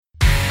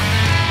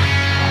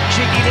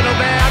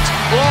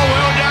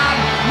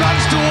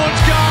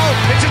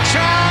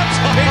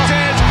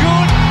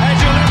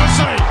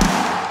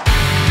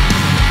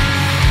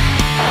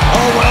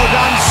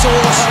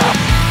Sauce.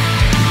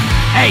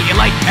 Hey, you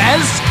like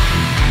Pez?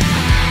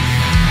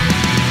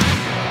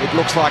 It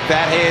looks like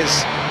that.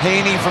 Here's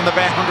Heaney from the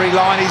boundary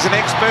line. He's an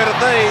expert at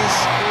these.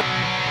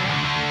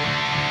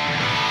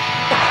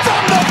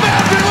 From the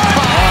boundary line!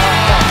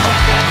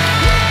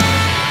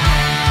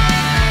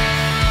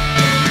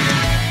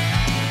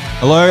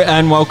 Hello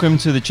and welcome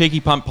to the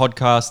Cheeky Punt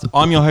Podcast.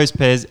 I'm your host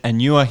Pez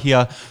and you are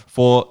here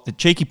for the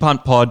Cheeky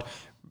Punt Pod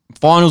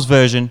finals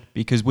version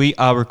because we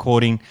are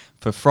recording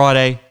for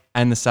Friday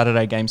and the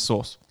Saturday game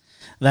Source.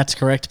 That's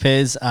correct,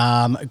 Pez.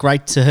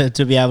 Great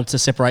to be able to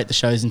separate the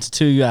shows into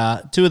two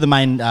of the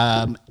main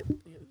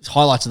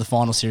highlights of the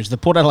final series, the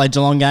Port Adelaide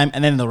Geelong game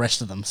and then the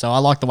rest of them. So I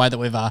like the way that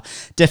we've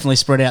definitely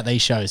spread out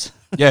these shows.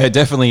 Yeah,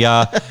 definitely.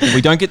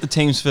 We don't get the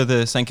teams for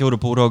the St Kilda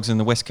Bulldogs and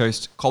the West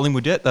Coast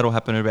Collingwood yet. That'll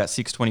happen at about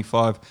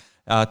 6:25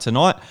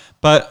 tonight.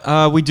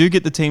 But we do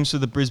get the teams for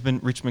the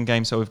Brisbane-Richmond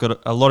game, so we've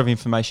got a lot of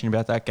information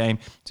about that game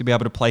to be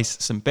able to place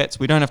some bets.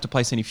 We don't have to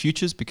place any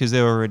futures because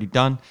they're already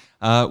done.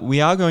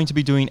 We are going to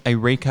be doing a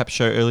recap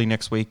show early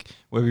next week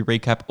where we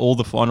recap all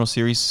the final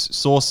series.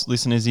 Source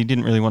listeners, he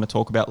didn't really want to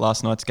talk about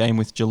last night's game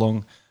with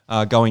Geelong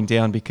going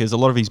down because a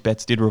lot of his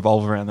bets did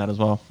revolve around that as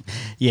well.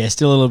 Yeah,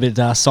 still a little bit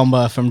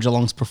somber from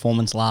Geelong's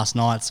performance last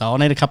night. So I'll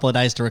need a couple of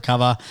days to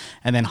recover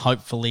and then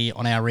hopefully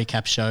on our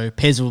recap show,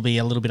 Pez will be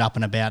a little bit up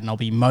and about and I'll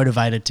be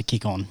motivated to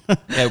kick on.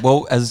 Yeah,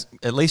 well,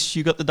 at least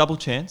you got the double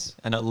chance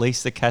and at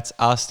least the Cats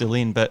are still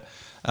in. But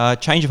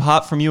change of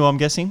heart from you, I'm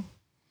guessing?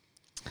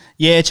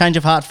 Yeah, change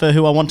of heart for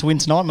who I want to win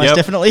tonight, most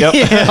definitely. Yep.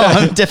 Yeah,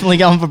 I'm definitely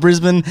going for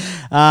Brisbane.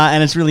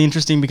 And it's really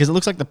interesting because it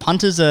looks like the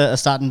punters are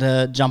starting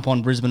to jump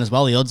on Brisbane as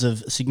well. The odds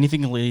have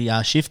significantly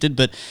shifted,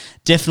 but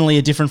definitely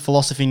a different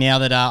philosophy now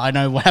that I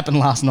know what happened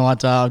last night.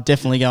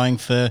 Definitely going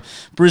for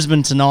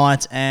Brisbane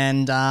tonight.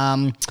 And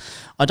I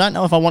don't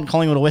know if I want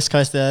Collingwood or West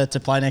Coast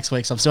to play next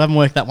week, so I still haven't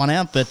worked that one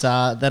out, but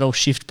that'll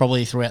shift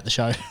probably throughout the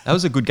show. That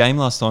was a good game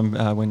last time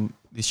when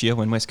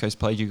West Coast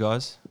played you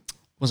guys. It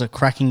was a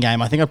cracking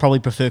game. I think I'd probably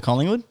prefer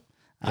Collingwood.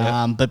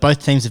 Yeah. But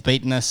both teams have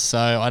beaten us, so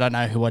I don't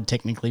know who I'd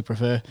technically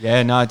prefer.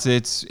 Yeah, no,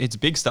 it's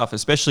big stuff,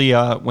 especially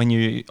when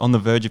you're on the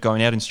verge of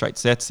going out in straight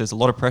sets. There's a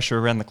lot of pressure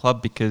around the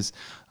club because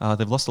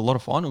they've lost a lot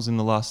of finals in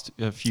the last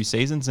few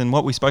seasons. And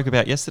what we spoke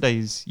about yesterday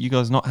is you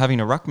guys not having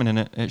a ruckman,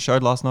 and it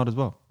showed last night as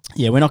well.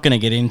 Yeah, we're not going to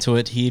get into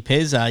it here,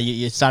 Pez.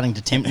 You're starting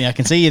to tempt me. I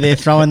can see you there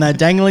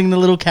dangling the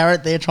little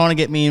carrot there, trying to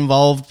get me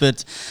involved.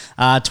 But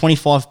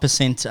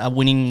 25%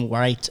 winning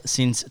rate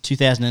since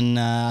 2000.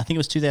 I think it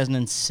was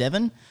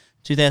 2007.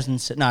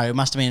 No, it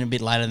must have been a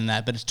bit later than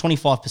that, but it's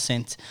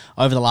 25%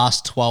 over the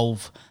last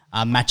 12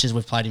 matches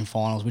we've played in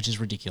finals, which is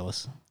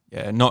ridiculous.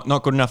 Yeah, not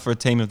good enough for a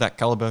team of that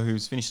calibre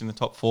who's finished in the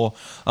top four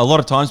a lot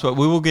of times, but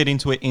we will get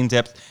into it in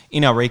depth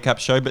in our recap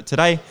show. But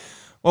today,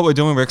 what we're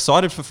doing, we're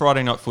excited for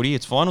Friday night footy.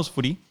 It's finals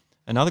footy,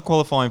 another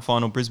qualifying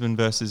final, Brisbane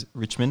versus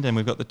Richmond, and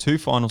we've got the two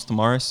finals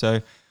tomorrow.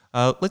 So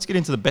let's get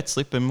into the bet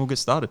slip and we'll get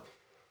started.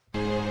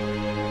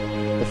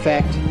 The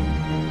fact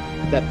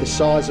that the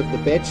size of the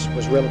bets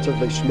was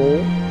relatively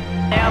small.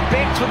 Now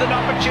Bex with an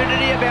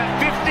opportunity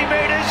about 50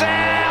 metres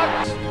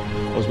out.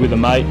 I was with a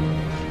mate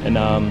and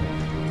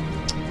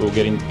we were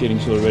getting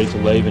sort of ready to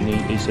leave, and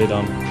he said,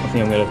 I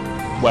think I'm going to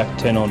whack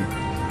 10 on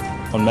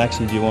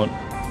Maxi. Do you want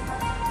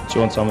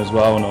some as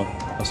well? And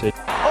I said,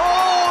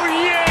 Oh,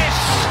 yes!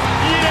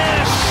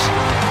 Yes!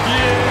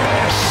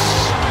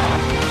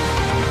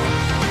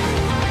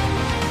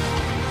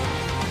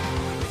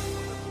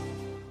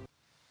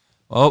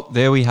 Well,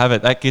 there we have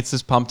it. That gets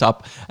us pumped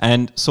up.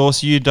 And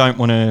Source, you don't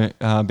want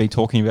to be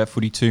talking about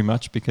footy too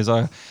much because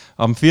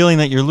I'm feeling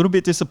that you're a little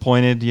bit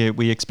disappointed. Yeah,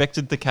 we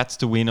expected the Cats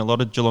to win. A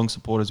lot of Geelong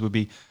supporters would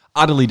be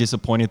utterly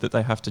disappointed that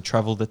they have to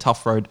travel the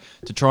tough road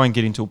to try and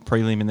get into a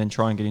prelim and then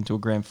try and get into a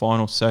grand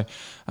final. So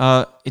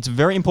it's a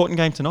very important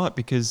game tonight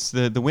because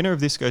the winner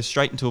of this goes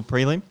straight into a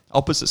prelim,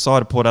 opposite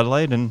side of Port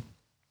Adelaide, and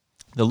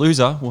the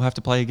loser will have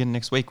to play again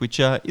next week, which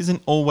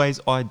isn't always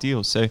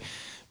ideal. So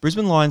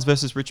Brisbane Lions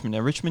versus Richmond. Now,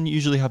 Richmond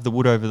usually have the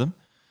wood over them.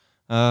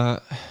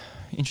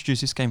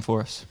 Introduce this game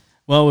for us.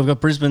 Well, we've got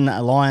Brisbane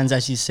Lions,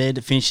 as you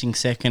said, finishing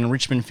second,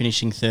 Richmond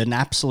finishing third. An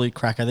absolute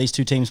cracker. These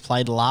two teams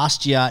played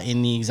last year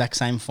in the exact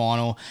same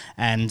final,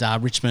 and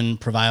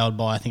Richmond prevailed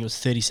by, I think it was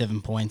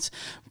 37 points.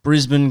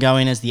 Brisbane go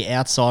in as the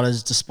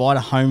outsiders despite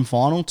a home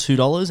final,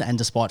 $2, and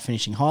despite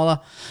finishing higher.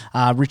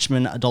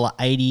 Richmond,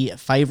 $1.80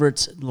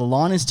 favourites. The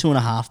line is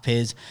 2.5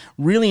 pairs.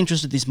 Really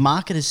interested. This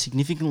market has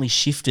significantly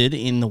shifted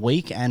in the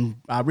week, and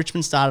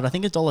Richmond started, I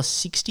think,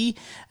 $1.60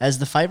 as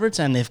the favourites,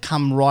 and they've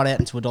come right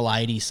out into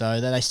 $1.80. So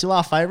they still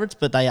are favourites,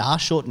 but they are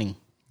shortening.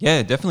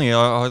 Yeah, definitely.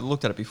 I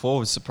looked at it before. I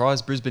was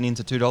surprised Brisbane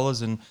into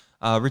 $2 and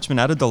Richmond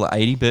at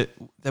 $1.80.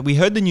 But we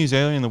heard the news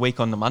earlier in the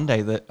week on the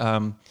Monday that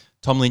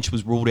Tom Lynch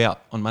was ruled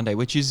out on Monday,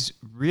 which is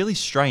really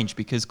strange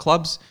because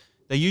clubs,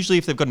 they usually,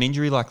 if they've got an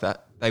injury like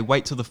that, they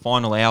wait till the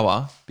final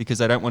hour because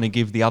they don't want to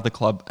give the other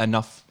club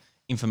enough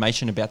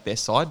information about their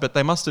side. But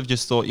they must have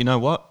just thought, you know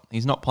what,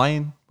 he's not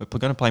playing. We're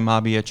going to play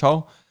Marbia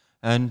Chol,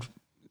 and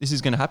this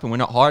is going to happen. We're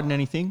not hiding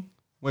anything.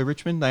 We're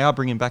Richmond. They are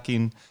bringing back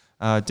in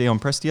Dion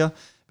Prestia.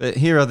 But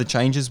here are the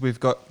changes. We've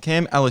got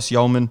Cam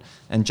Ellis-Yolman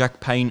and Jack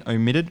Payne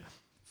omitted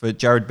for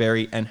Jared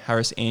Berry and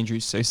Harris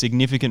Andrews. So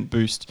significant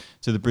boost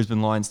to the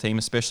Brisbane Lions team,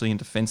 especially in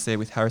defence there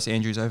with Harris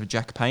Andrews over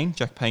Jack Payne.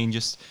 Jack Payne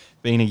just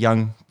being a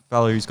young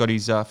fellow who's got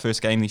his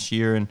first game this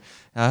year and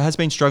has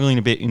been struggling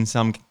a bit in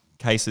some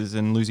cases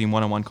and losing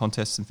one-on-one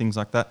contests and things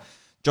like that.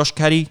 Josh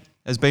Caddy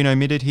has been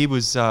omitted. He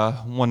was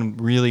one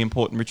really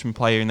important Richmond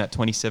player in that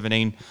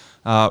 2017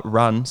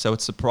 run. So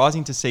it's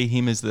surprising to see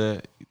him as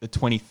the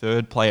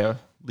 23rd player,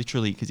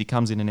 literally, because he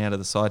comes in and out of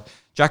the side.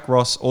 Jack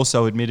Ross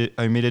also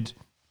omitted.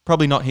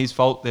 Probably not his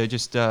fault. They're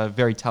just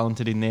very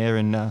talented in there,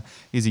 and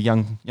he's a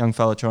young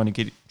fella trying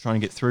to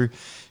get through.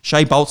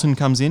 Shea Bolton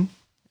comes in,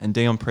 and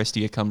Dion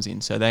Prestia comes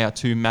in. So they are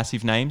two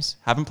massive names.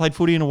 Haven't played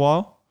footy in a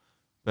while,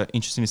 but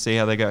interesting to see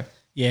how they go.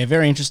 Yeah,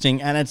 very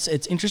interesting, and it's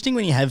interesting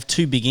when you have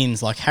two big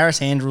ins like Harris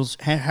Andrews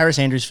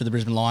for the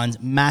Brisbane Lions,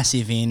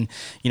 massive in.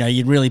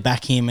 You'd really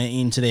back him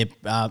into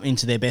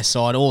their best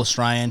side, all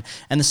Australian,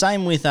 and the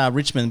same with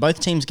Richmond.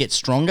 Both teams get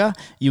stronger.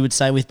 You would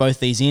say with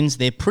both these ins,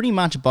 they're pretty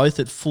much both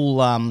at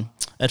full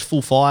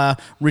fire.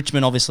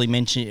 Richmond obviously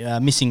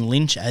missing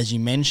Lynch, as you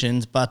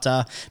mentioned, but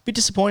a bit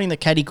disappointing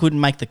that Caddy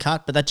couldn't make the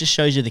cut, but that just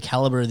shows you the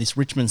calibre of this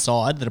Richmond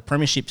side, that a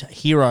premiership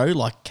hero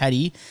like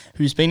Caddy,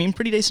 who's been in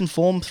pretty decent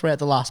form throughout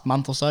the last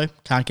month or so,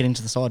 can't get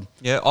into the side.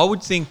 Yeah, I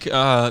would think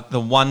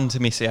the one to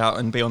miss out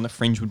and be on the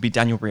fringe would be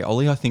Daniel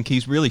Rioli. I think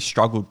he's really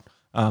struggled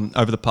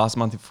over the past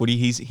month of footy.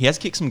 He has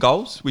kicked some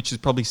goals, which has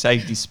probably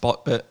saved his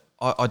spot, but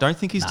I don't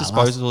think his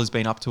disposal has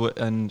been up to it,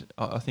 and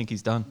I think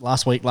he's done.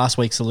 Last week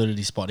saluted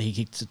his spot. He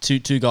kicked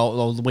two goals.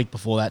 Or the week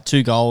before that,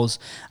 2 goals,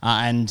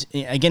 and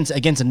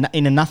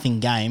in a nothing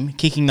game,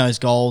 kicking those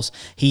goals,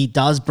 he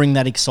does bring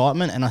that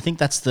excitement, and I think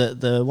that's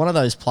the one of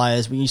those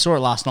players. When you saw it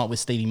last night with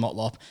Stevie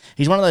Motlop,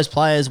 he's one of those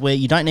players where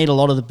you don't need a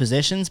lot of the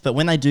possessions, but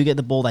when they do get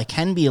the ball, they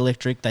can be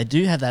electric. They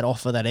do have that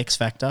offer, that X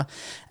factor,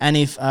 and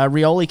if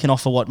Rioli can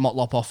offer what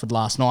Motlop offered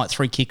last night,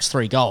 3 kicks,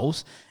 3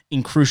 goals.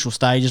 In crucial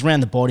stages,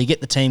 around the body,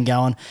 get the team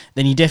going,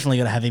 then you definitely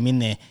got to have him in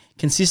there.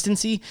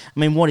 Consistency, I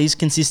mean, what is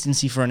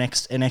consistency for an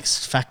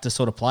X factor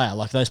sort of player?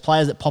 Like those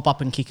players that pop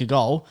up and kick a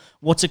goal,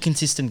 what's a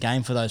consistent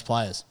game for those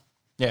players?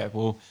 Yeah,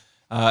 well,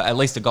 at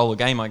least a goal a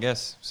game, I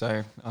guess.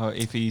 So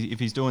if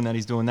he's doing that,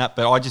 he's doing that.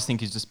 But I just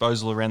think his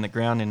disposal around the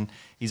ground and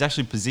he's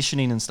actually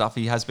positioning and stuff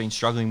he has been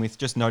struggling with,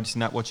 just noticing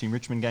that watching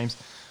Richmond games.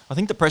 I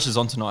think the pressure's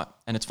on tonight,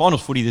 and it's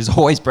finals footy, there's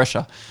always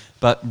pressure.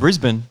 But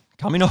Brisbane,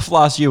 coming off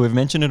last year, we've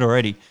mentioned it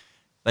already,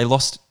 they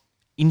lost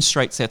in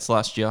straight sets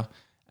last year,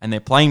 and they're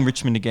playing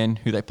Richmond again,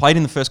 who they played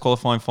in the first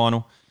qualifying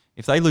final.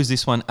 If they lose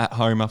this one at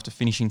home after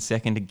finishing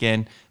second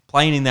again,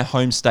 playing in their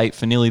home state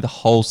for nearly the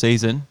whole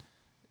season,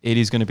 it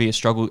is going to be a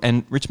struggle.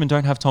 And Richmond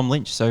don't have Tom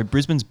Lynch, so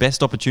Brisbane's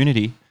best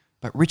opportunity,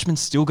 but Richmond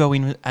still go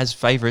in as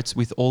favourites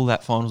with all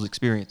that finals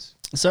experience.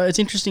 So it's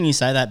interesting you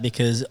say that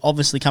because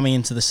obviously coming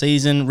into the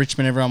season,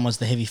 Richmond, everyone was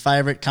the heavy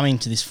favourite. Coming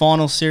into this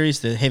final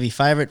series, the heavy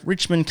favourite.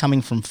 Richmond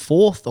coming from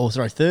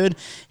third,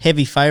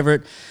 heavy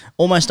favourite.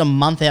 Almost a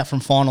month out from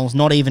finals,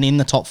 not even in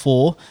the top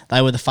 4.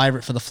 They were the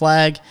favourite for the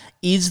flag.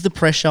 Is the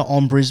pressure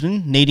on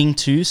Brisbane needing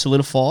to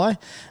solidify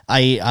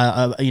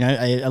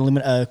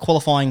a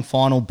qualifying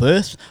final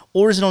berth,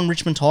 or is it on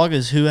Richmond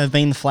Tigers, who have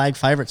been the flag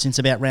favourite since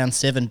about round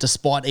 7,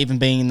 despite even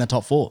being in the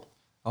top 4?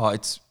 Oh,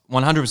 it's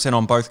 100%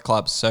 on both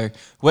clubs. So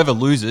whoever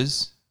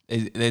loses,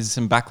 there's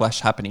some backlash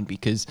happening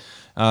because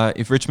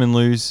if Richmond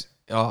lose,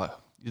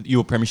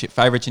 you're premiership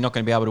favourites. You're not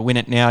going to be able to win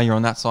it now. You're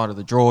on that side of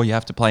the draw. You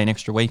have to play an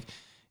extra week.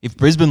 If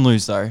Brisbane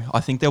lose, though,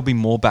 I think there'll be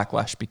more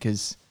backlash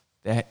because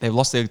they've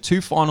lost their 2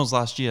 finals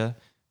last year.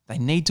 They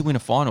need to win a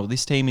final.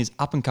 This team is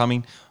up and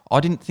coming. I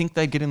didn't think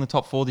they'd get in the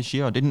top 4 this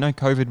year. I didn't know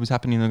COVID was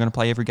happening. They're going to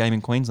play every game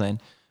in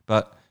Queensland.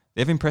 But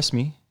they've impressed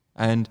me.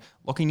 And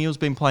Lachie Neale's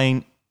been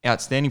playing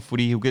outstanding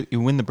footy.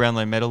 He'll win the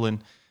Brownlow medal,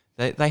 and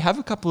they have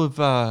a couple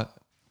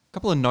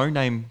of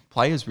no-name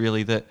players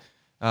really that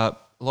a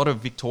lot of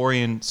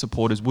Victorian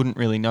supporters wouldn't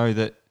really know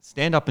that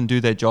stand up and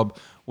do their job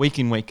week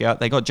in, week out.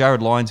 They got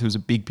Jared Lyons, who was a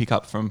big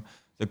pickup from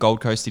the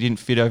Gold Coast. He didn't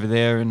fit over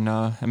there, and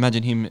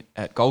imagine him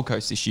at Gold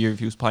Coast this year if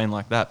he was playing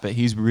like that. But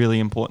he's really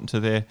important to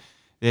their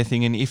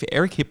thing. And if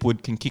Eric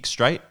Hipwood can kick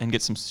straight and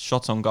get some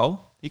shots on goal,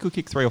 he could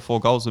kick 3 or 4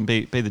 goals and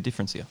be the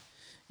difference here.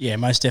 Yeah,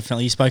 most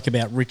definitely. You spoke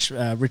about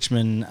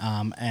Brisbane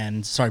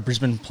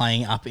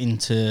playing up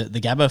into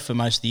the Gabba for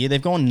most of the year. They've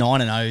gone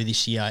 9-0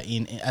 this year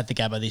at the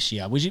Gabba this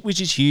year,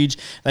 which is huge.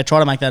 They try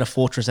to make that a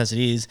fortress as it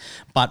is,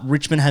 but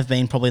Richmond have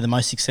been probably the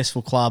most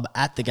successful club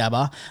at the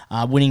Gabba,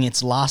 winning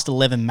its last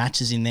 11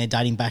 matches in there,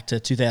 dating back to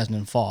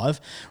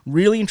 2005.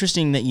 Really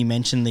interesting that you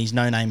mentioned these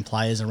no-name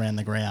players around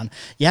the ground.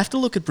 You have to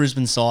look at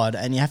Brisbane's side,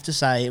 and you have to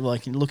say,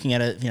 like looking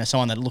at it,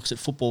 someone that looks at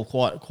football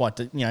quite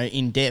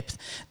in depth.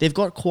 They've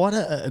got quite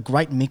a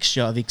great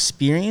mixture of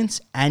experience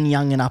and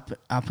young and up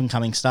and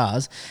coming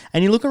stars.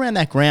 And you look around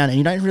that ground and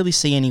you don't really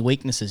see any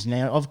weaknesses.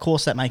 Now, of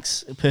course, that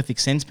makes perfect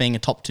sense being a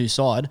top 2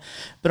 side.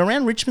 But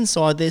around Richmond's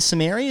side, there's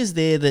some areas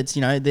there that,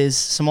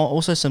 there's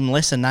also some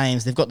lesser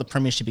names. They've got the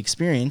premiership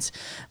experience.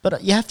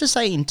 But you have to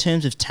say, in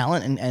terms of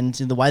talent and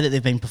the way that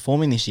they've been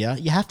performing this year,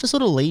 you have to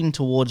sort of lean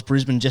towards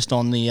Brisbane just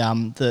on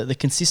the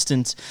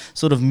consistent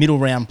sort of middle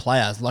round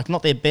players. Like,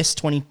 not their best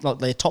 20, not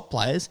their top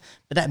players,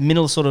 but that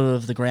middle sort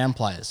of the ground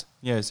players.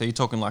 Yeah, so you're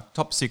talking like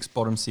top 6,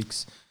 bottom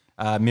 6,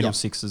 middle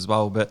 6 as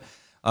well. But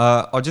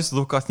I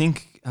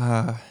think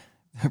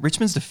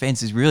Richmond's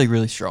defence is really,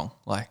 really strong,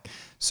 like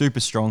super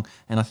strong.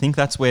 And I think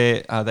that's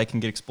where they can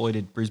get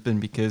exploited, Brisbane,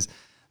 because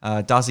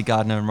Darcy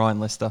Gardner and Ryan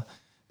Lester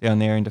down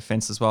there in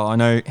defence as well. I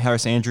know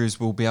Harris Andrews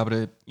will be able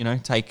to,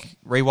 take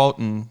Rewalt,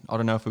 and I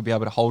don't know if we'll be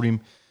able to hold him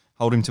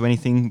to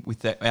anything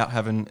without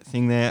having a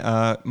thing there.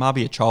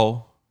 Marby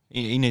Achol,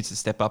 he needs to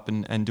step up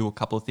and do a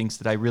couple of things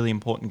today. Really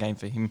important game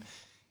for him.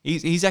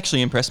 He's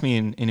actually impressed me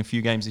in a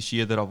few games this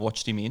year that I've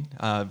watched him in.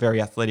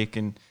 Very athletic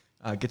and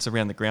gets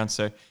around the ground.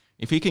 So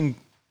if he can,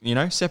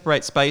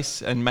 separate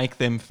space and make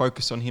them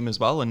focus on him as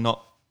well and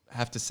not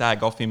have to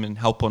sag off him and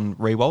help on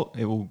Rewalt,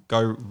 it will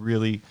go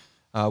really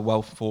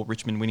well for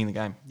Richmond winning the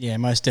game. Yeah,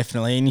 most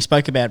definitely. And you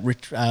spoke about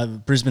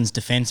Brisbane's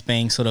defence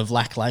being sort of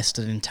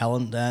lacklustre in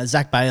talent.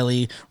 Zach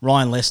Bailey,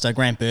 Ryan Lester,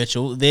 Grant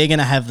Birchall, they're going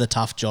to have the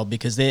tough job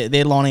because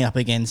they're lining up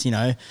against,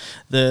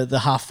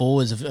 the half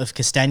forwards of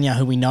Castagna,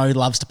 who we know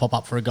loves to pop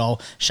up for a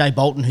goal, Shea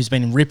Bolton, who's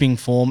been in ripping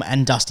form,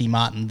 and Dusty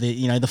Martin,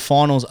 the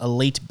finals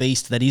elite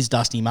beast that is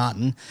Dusty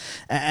Martin.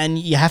 And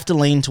you have to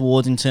lean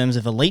towards, in terms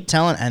of elite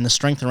talent and the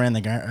strength around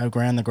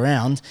the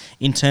ground,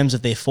 in terms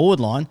of their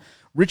forward line.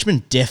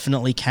 Richmond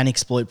definitely can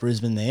exploit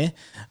Brisbane there,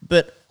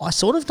 but I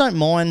sort of don't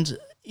mind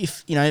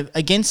if,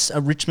 against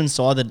a Richmond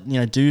side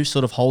that, do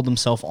sort of hold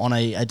themselves on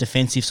a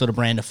defensive sort of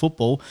brand of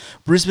football.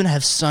 Brisbane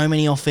have so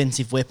many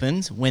offensive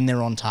weapons when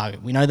they're on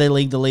target. We know they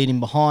lead the lead in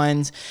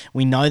behinds.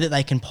 We know that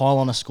they can pile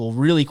on a score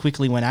really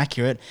quickly when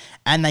accurate,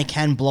 and they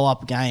can blow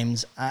up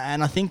games.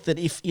 And I think that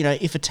if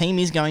a team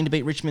is going to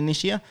beat Richmond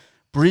this year,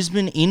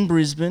 Brisbane,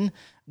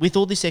 with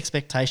all this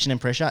expectation and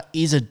pressure,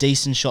 is a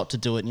decent shot to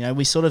do it.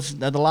 We sort of,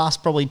 the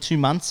last probably 2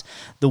 months,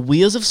 the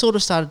wheels have sort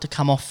of started to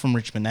come off from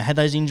Richmond. They had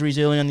those injuries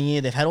early in the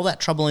year. They've had all that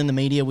trouble in the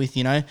media with,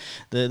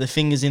 the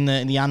fingers in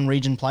the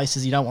unregioned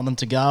places you don't want them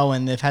to go,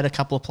 and they've had a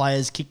couple of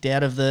players kicked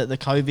out of the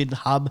COVID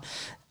hub.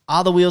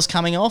 Are the wheels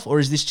coming off, or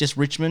is this just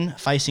Richmond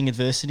facing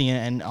adversity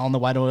and on the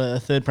way to a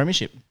third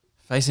premiership?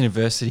 Facing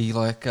adversity,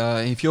 like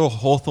if you're a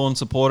Hawthorn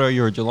supporter,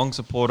 you're a Geelong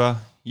supporter,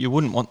 you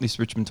wouldn't want this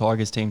Richmond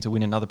Tigers team to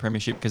win another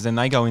premiership, because then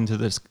they go into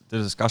the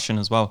discussion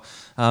as well.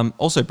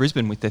 Also,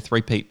 Brisbane with their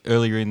three-peat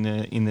earlier in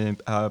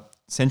the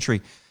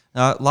century.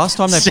 Last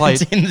time they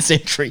played in the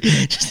century,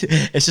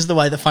 it's just the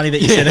way funny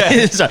that you said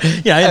it. So,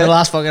 in the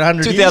last fucking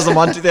 100 years,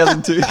 2001,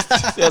 2002,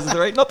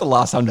 2003, not the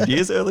last 100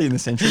 years, early in the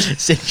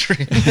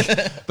century.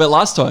 But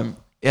last time,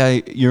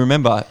 you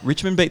remember,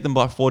 Richmond beat them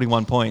by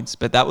 41 points,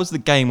 but that was the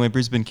game where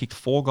Brisbane kicked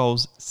 4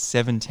 goals,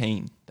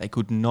 17. They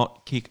could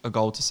not kick a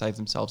goal to save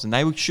themselves, and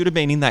they should have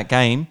been in that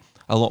game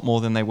a lot more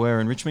than they were,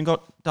 and Richmond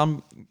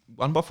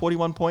won by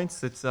 41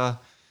 points.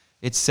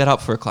 It's set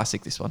up for a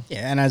classic, this one.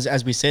 Yeah, and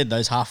as we said,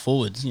 those half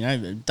forwards,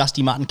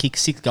 Dusty Martin kicked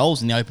 6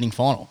 goals in the opening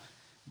final.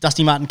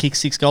 Dusty Martin kicks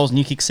 6 goals and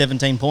you kick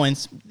 17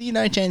 points.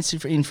 No chance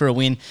in for a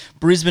win.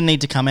 Brisbane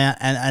need to come out.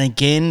 And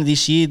again,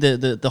 this year,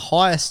 the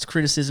highest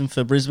criticism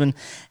for Brisbane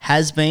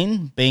has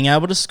been being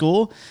able to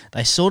score.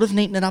 They sort of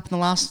neatened it up in the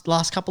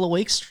last couple of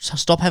weeks.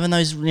 Stop having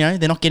those, they're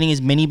not getting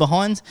as many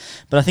behinds.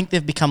 But I think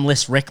they've become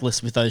less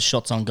reckless with those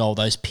shots on goal,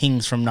 those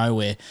pings from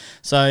nowhere.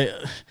 So,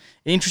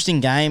 interesting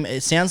game.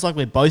 It sounds like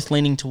we're both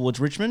leaning towards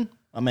Richmond.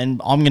 I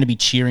mean, I'm going to be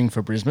cheering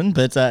for Brisbane,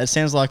 but it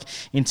sounds like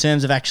in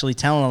terms of actually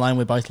talent alone,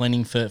 we're both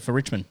leaning for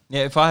Richmond.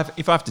 Yeah, if I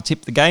have to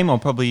tip the game, I'll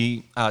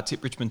probably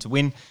tip Richmond to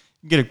win.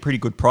 You get a pretty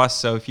good price,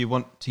 so if you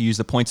want to use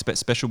the points bet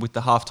special with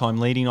the halftime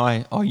leading,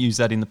 I use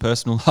that in the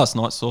personal last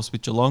night source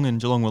with Geelong,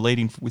 and Geelong were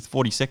leading with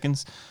 40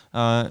 seconds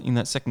in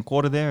that second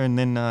quarter there, and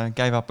then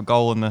gave up a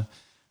goal on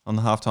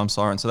the halftime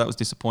siren, so that was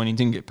disappointing.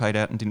 Didn't get paid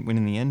out and didn't win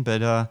in the end,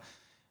 but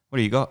what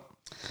do you got?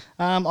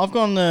 I've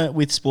gone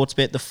with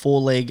Sportsbet, the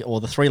 4-leg or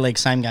the 3-leg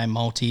same game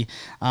multi.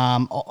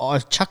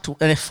 I've chucked a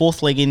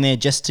 4th leg in there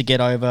just to get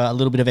over a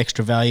little bit of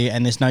extra value,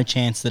 and there's no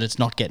chance that it's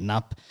not getting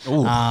up.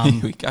 Here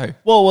we go.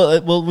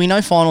 Well, we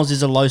know finals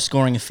is a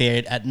low-scoring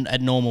affair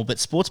at normal, but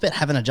Sportsbet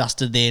haven't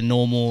adjusted their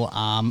normal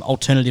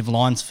alternative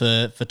lines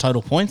for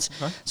total points.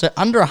 Okay. So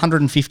under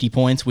 150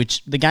 points,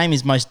 which the game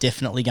is most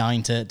definitely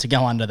going to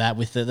go under that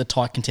with the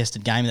tight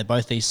contested game that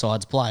both these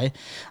sides play.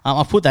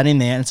 I put that in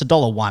there, and it's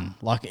 $1.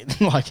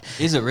 Like.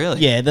 Is it really?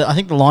 Yeah, I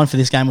think the line for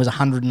this game was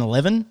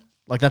 111.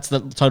 Like, that's the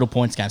total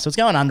points game. So it's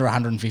going under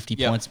 150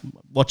 points.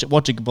 Watch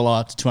it below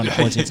up to 200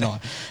 points in tonight.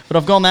 But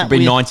I've gone that It'll be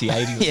with 90,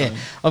 80 or something.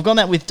 I've gone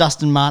that with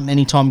Dustin Martin,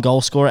 anytime goal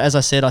scorer. As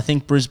I said, I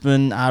think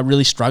Brisbane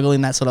really struggle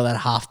in that sort of that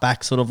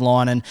half-back sort of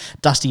line. And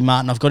Dusty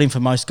Martin, I've got him for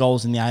most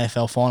goals in the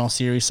AFL final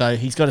series, so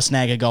he's got to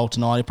snag a goal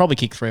tonight. He'll probably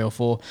kick 3 or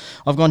 4.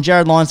 I've gone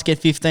Jared Lyons to get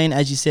 15.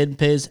 As you said,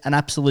 Pez, an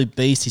absolute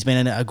beast. He's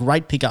been a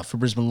great pickup for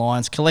Brisbane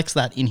Lions. Collects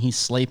that in his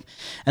sleep.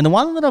 And the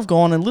one that I've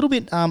gone a little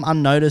bit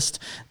unnoticed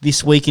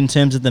this week in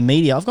terms of the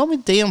media, I've gone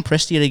with Dion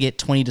Prestia to get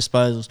 20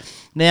 disposals.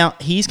 Now,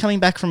 he's coming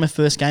back from a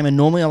first game, and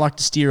normally I like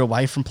to steer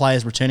away from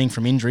players returning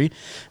from injury,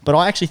 but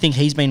I actually think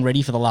he's been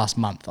ready for the last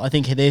month. I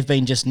think they've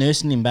been just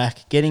nursing him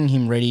back, getting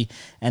him ready,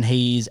 and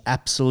he's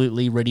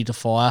absolutely ready to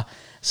fire.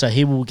 So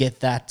he will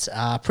get that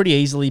pretty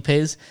easily,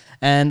 Pez.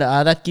 And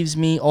that gives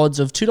me odds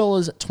of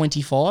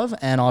 $2.25,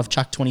 and I've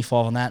chucked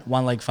 25 on that.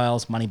 One leg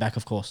fails, money back,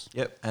 of course.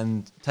 Yep,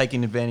 and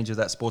taking advantage of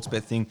that sports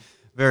bet thing,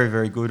 very,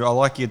 very good. I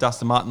like your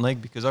Dustin Martin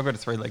leg because I've got a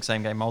 3-leg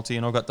same-game multi,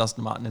 and I've got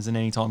Dustin Martin as an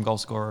anytime goal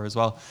scorer as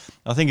well.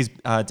 I think he's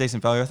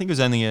decent value. I think it was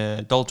only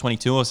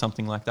 $1.22 or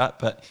something like that,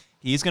 but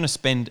he is going to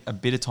spend a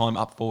bit of time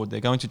up forward.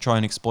 They're going to try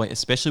and exploit,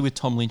 especially with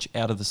Tom Lynch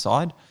out of the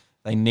side.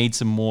 They need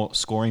some more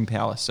scoring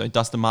power. So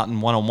Dustin Martin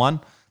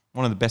one-on-one,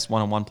 one of the best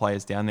one-on-one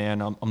players down there,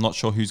 and I'm not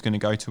sure who's going to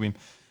go to him.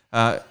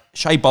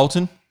 Shea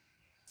Bolton,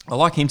 I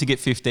like him to get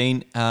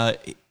 15.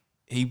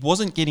 He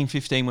wasn't getting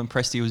 15 when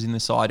Presti was in the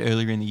side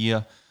earlier in the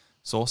year,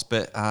 Source,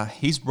 but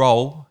his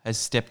role has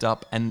stepped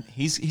up, and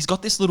he's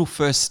got this little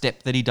first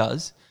step that he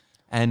does,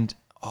 and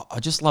I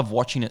just love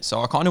watching it.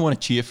 So I kind of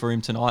want to cheer for him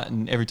tonight,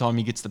 and every time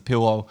he gets the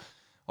pill,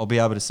 I'll be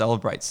able to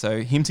celebrate.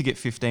 So him to get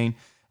 15.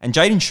 And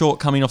Jaden Short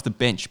coming off the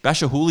bench.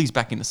 Basher Hooley's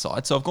back in the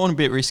side, so I've gone a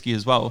bit risky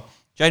as well.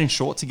 Jaden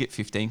Short to get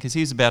 15 because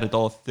he was about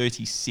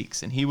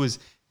 $1.36, and he was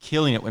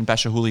killing it when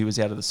Basher Hooley was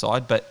out of the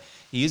side. But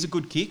he is a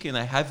good kick, and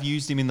they have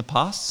used him in the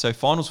past. So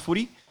finals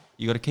footy,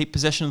 you got to keep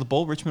possession of the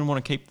ball. Richmond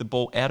want to keep the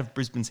ball out of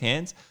Brisbane's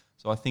hands,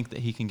 so I think that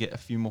he can get a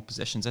few more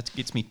possessions. That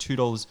gets me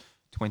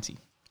 $2.20.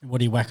 What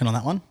are you whacking on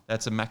that one?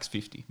 That's a max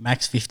 50.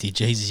 Max 50.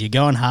 Jesus, you're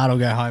going hard or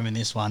go home in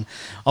this one.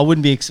 I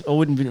wouldn't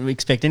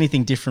expect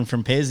anything different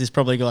from Pez. There's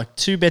probably like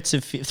 3 bets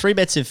of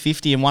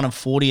 50 and one of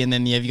 40, and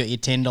then you've got your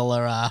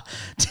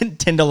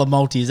 $10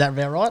 multi. Is that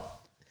about right?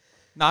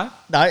 No.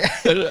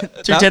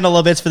 Two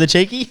 $10 bets for the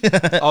cheeky.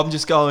 I'm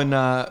just going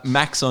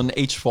max on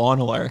each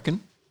final, I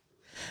reckon.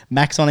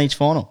 Max on each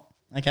final.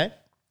 Okay.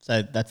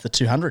 So that's the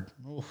 200.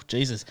 Oh,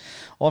 Jesus.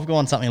 I've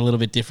gone something a little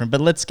bit different.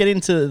 But let's get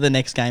into the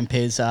next game,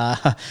 Pez.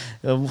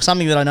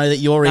 Something that I know that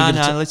you're eager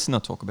to... No, let's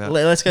not talk about it.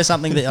 Let's go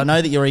something that I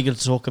know that you're eager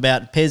to talk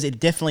about. Pez,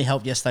 it definitely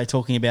helped yesterday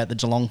talking about the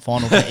Geelong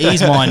final to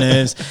ease my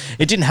nerves.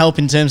 It didn't help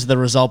in terms of the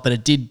result, but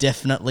it did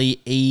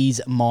definitely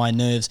ease my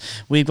nerves.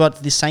 We've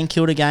got the St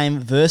Kilda game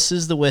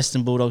versus the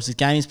Western Bulldogs. This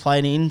game is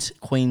played in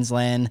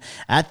Queensland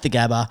at the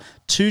Gabba.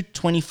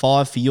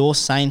 $2.25 for your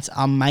Saints.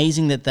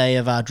 Amazing that they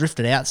have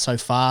drifted out so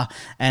far.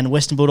 And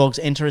Western Bulldogs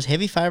enter as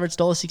heavy favourites,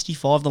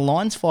 $1.65. The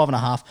line's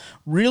 5.5.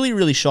 Really,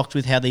 really shocked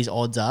with how these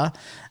odds are.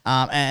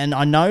 And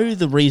I know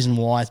the reason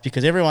why. It's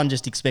because everyone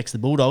just expects the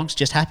Bulldogs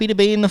just happy to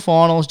be in the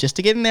finals, just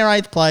to get in their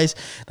 8th place.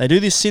 They do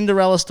this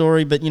Cinderella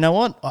story, but you know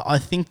what? I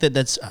think that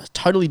that's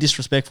totally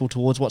disrespectful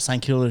towards what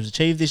St Kilda has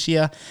achieved this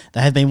year.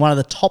 They have been one of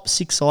the top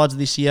 6 sides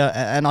this year,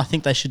 and I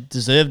think they should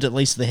deserve at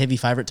least the heavy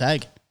favourite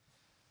tag.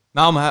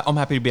 No, I'm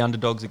happy to be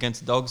underdogs against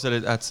the Dogs.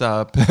 That's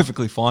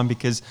perfectly fine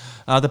because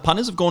the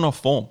punters have gone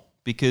off form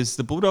because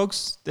the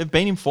Bulldogs, they've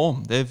been in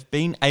form. They've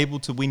been able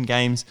to win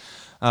games,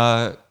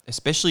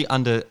 especially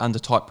under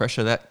tight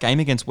pressure. That game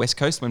against West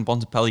Coast when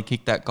Bontempelli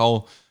kicked that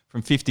goal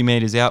from 50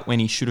 metres out when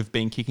he should have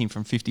been kicking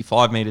from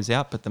 55 metres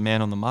out, but the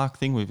man on the mark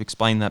thing, we've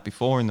explained that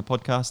before in the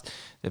podcast.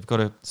 They've got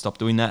to stop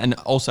doing that. And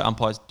also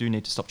umpires do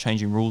need to stop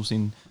changing rules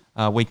in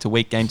week to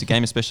week, game to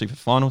game, especially for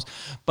finals.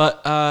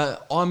 But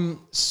I'm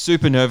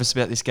super nervous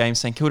about this game.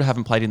 St Kilda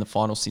haven't played in the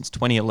finals since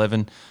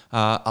 2011.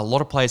 A lot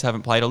of players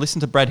haven't played. I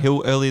listened to Brad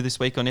Hill earlier this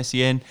week on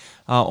SEN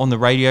on the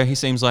radio. He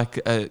seems like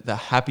the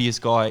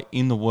happiest guy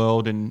in the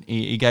world, and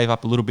he gave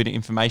up a little bit of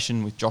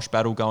information with Josh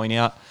Battle going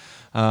out.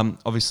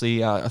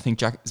 Obviously, I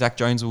think Zach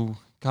Jones will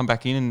come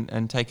back in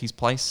and take his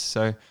place.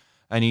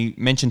 And he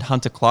mentioned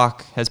Hunter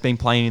Clark has been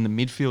playing in the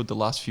midfield the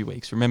last few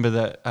weeks. Remember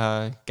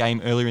that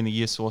game earlier in the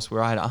year, Source,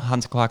 where I had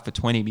Hunter Clark for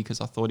 20 because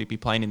I thought he'd be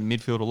playing in the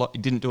midfield a lot.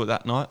 He didn't do it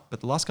that night,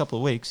 but the last couple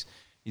of weeks,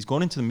 he's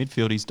gone into the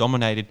midfield. He's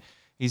dominated.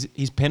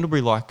 He's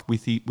Pendlebury-like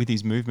with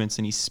his movements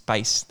and his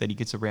space that he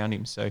gets around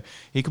him. So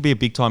he could be a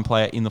big-time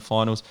player in the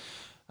finals.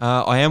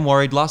 I am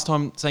worried. Last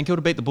time, St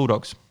Kilda beat the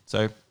Bulldogs.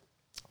 So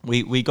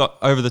we got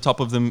over the top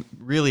of them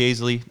really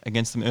easily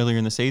against them earlier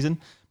in the season.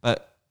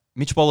 But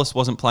Mitch Wallace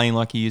wasn't playing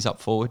like he is up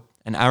forward.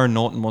 And Aaron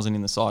Norton wasn't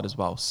in the side as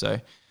well. So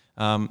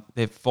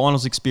they've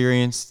finals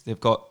experience. They've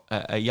got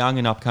a young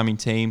and upcoming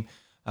team.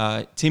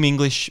 Tim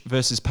English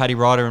versus Paddy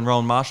Ryder and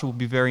Rowan Marshall will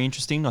be very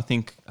interesting. I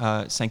think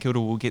St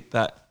Kilda will get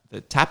the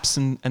taps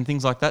and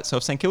things like that. So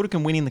if St Kilda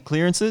can win in the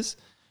clearances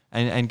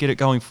and get it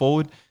going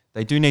forward,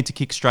 They do need to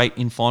kick straight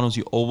in finals.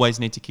 You always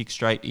need to kick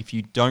straight. If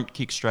you don't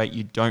kick straight,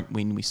 you don't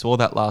win. We saw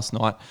that last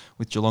night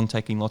with Geelong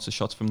taking lots of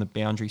shots from the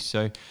boundary.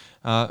 So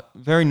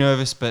very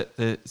nervous, but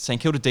the St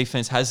Kilda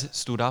defence has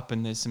stood up,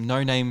 and there's some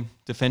no-name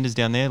defenders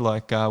down there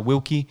like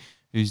Wilkie,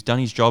 who's done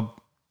his job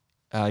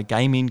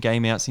game in,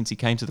 game out since he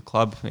came to the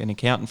club, an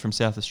accountant from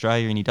South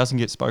Australia, and he doesn't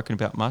get spoken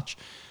about much.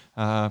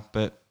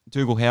 But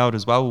Dougal Howard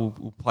as well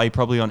will play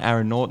probably on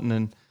Aaron Norton,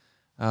 and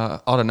I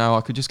don't know.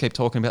 I could just keep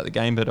talking about the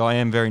game, but I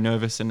am very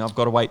nervous, and I've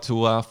got to wait till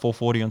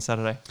 4:40 on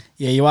Saturday.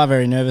 Yeah, you are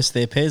very nervous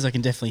there, Pez. I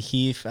can definitely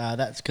hear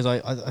that's because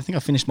I think I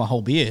finished my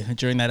whole beer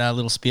during that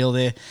little spiel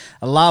there.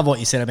 I love what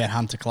you said about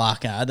Hunter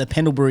Clark. The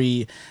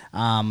Pendlebury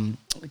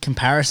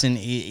comparison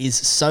is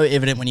so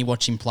evident when you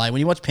watch him play. When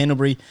you watch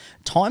Pendlebury,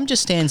 time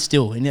just stands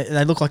still, and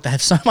they look like they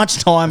have so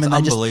much time. It's and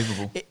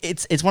unbelievable.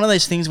 It's one of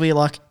those things where you're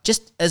like,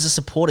 just as a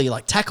supporter, you're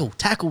like, tackle.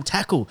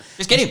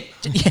 Just get him.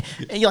 Yeah,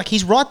 and you're like,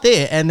 he's right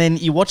there, and then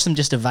you watch them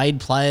just evade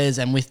players,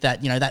 and with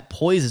that, that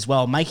poise as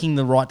well, making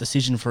the right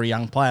decision for a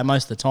young player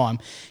most of the time.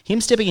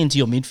 Him stepping into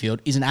your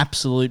midfield is an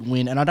absolute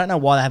win, and I don't know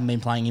why they haven't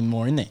been playing him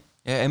more in there.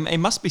 Yeah, it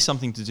must be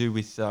something to do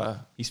with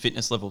his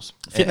fitness levels.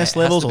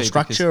 Or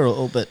structure,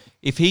 but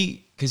if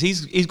because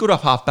he's good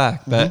off half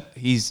back, but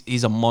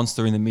he's a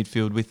monster in the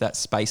midfield with that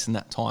space and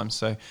that time.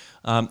 So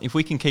if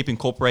we can keep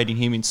incorporating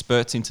him in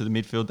spurts into the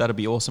midfield, that'll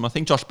be awesome. I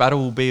think Josh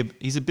Battle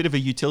he's a bit of a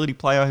utility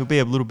player. He'll be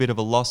a little bit of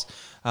a loss,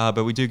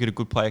 but we do get a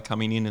good player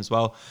coming in as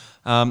well.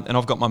 And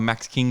I've got my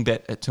Max King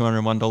bet at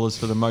 $201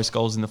 for the most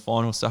goals in the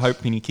final, so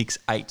hoping he kicks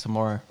 8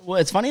 tomorrow.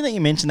 Well, it's funny that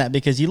you mentioned that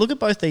because you look at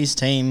both these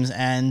teams,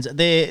 and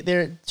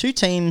they're two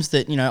teams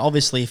that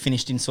obviously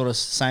finished in sort of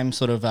same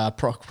sort of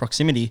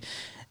proximity.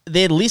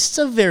 Their lists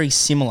are very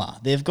similar.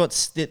 They've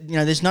got,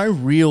 there's no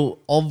real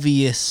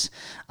obvious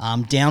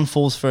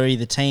downfalls for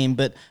either team,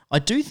 but I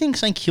do think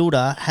St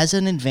Kilda has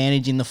an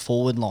advantage in the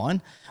forward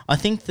line. I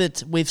think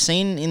that we've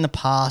seen in the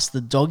past the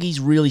Doggies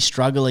really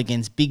struggle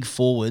against big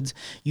forwards.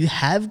 You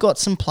have got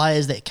some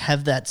players that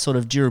have that sort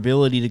of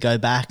durability to go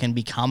back and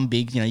become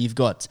big. You've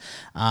got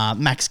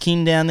Max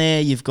King down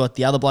there. You've got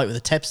the other bloke with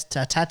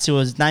the tats who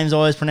his name's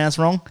always pronounced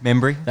wrong.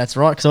 Membry. That's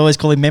right, because I always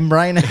call him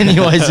Membrane and he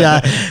always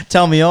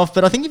tell me off.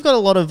 But I think you've got a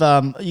lot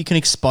of you can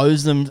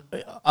expose them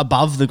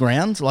above the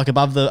ground, like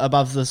above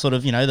the sort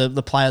of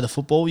the play of the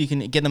football. You can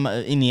get them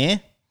in the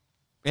air.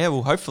 Yeah,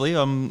 well, hopefully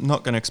I'm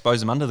not going to expose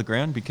them under the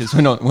ground because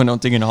we're not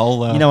digging a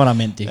hole. You know what I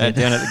meant, dickhead.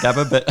 Down at the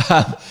Gabba.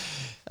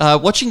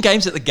 But watching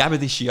games at the Gabba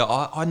this year,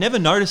 I never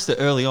noticed it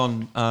early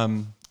on,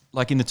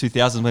 like in the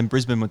 2000s when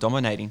Brisbane were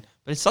dominating.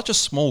 But it's such a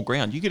small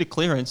ground. You get a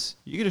clearance,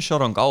 you get a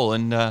shot on goal,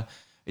 and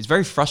it's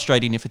very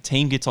frustrating if a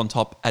team gets on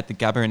top at the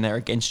Gabba and they're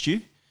against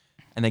you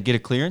and they get a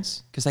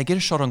clearance because they get a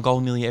shot on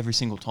goal nearly every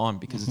single time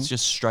because it's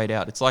just straight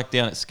out. It's like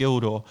down at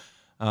Skilled or...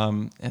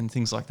 and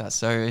things like that.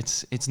 So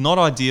it's not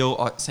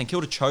ideal. St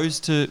Kilda chose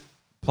to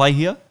play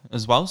here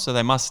as well, so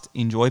they must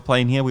enjoy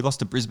playing here. We lost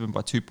to Brisbane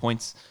by 2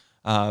 points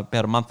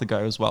about a month ago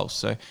as well.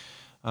 So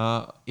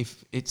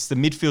if it's the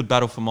midfield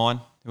battle for mine,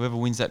 whoever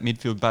wins that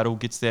midfield battle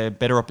gets their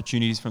better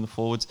opportunities from the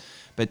forwards,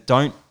 but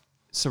don't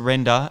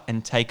surrender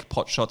and take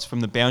pot shots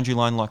from the boundary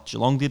line like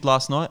Geelong did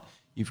last night.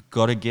 You've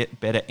got to get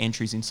better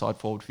entries inside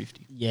forward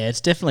 50. Yeah, it's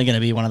definitely going to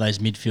be one of those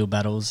midfield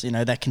battles.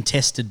 That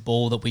contested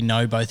ball that we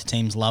know both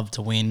teams love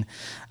to win.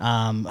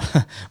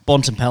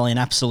 Bontempelli, an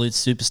absolute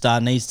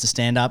superstar, needs to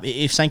stand up.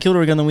 If St Kilda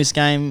are going to win this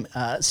game,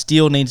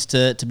 Steele needs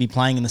to be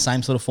playing in the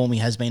same sort of form he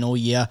has been all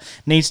year.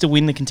 Needs to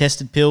win the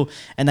contested pill,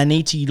 and they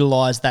need to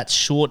utilise that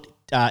short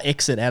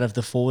exit out of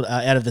the forward,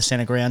 out of the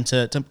centre ground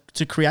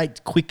to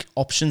create quick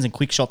options and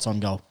quick shots on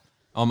goal.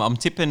 I'm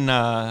tipping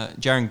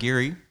Jaron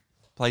Geary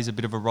plays a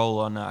bit of a role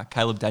on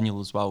Caleb Daniel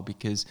as well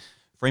because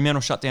Fremantle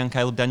shut down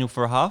Caleb Daniel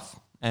for a half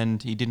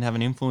and he didn't have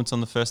an influence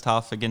on the first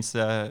half against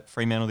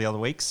Fremantle the other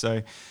week.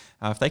 So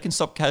if they can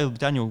stop Caleb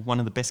Daniel, one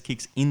of the best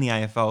kicks in the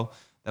AFL,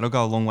 that'll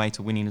go a long way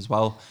to winning as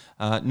well.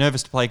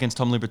 Nervous to play against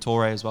Tom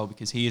Liberatore as well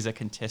because he is a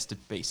contested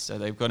beast. So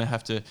they're going to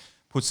have to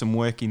put some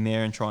work in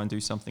there and try and do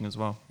something as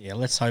well. Yeah,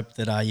 let's hope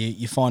that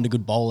you find a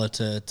good bowler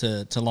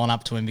to line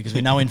up to him because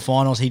we know in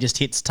finals he just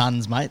hits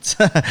tons, mates.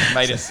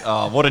 Mate,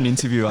 what an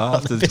interview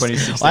after the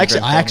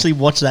 2016 I actually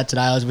watched that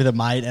today. I was with a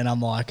mate and I'm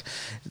like,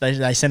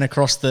 they sent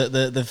across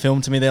the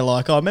film to me. They're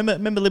like, oh, remember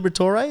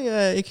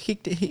Liberatore?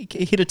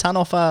 He hit a ton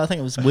off, I think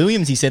it was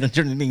Williams, he said.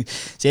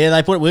 So yeah,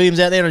 they put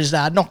Williams out there and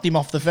just knocked him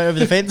off over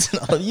the fence.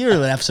 You're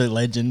an absolute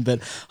legend.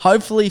 But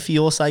hopefully for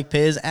your sake,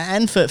 Pez,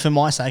 and for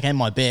my sake and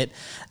my bet,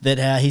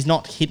 that he's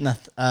not hitting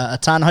a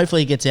ton.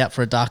 Hopefully he gets out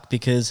for a duck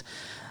because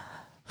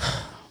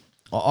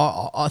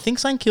I think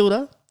St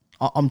Kilda,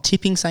 I'm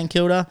tipping St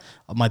Kilda.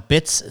 My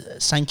bet's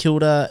St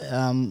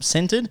Kilda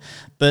centred,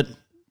 but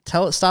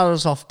start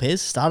us off, Pez.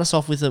 Start us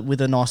off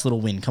with a nice little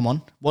win. Come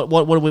on, what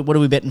are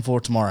we betting for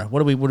tomorrow?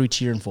 What are we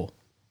cheering for?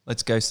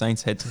 Let's go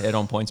Saints head to head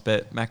on points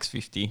bet, max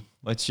 50.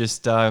 Let's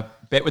just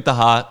bet with the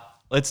heart.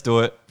 Let's do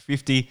it.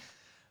 50.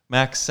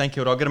 Max, St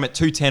Kilda, I got them at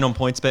 210 on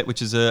PointsBet,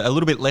 which is a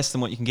little bit less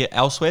than what you can get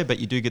elsewhere, but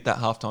you do get that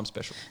halftime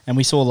special. And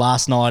we saw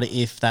last night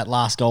if that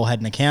last goal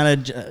hadn't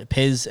accounted,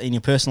 Pez, in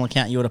your personal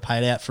account, you would have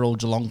paid out for all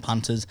Geelong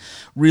punters.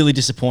 Really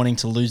disappointing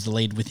to lose the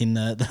lead within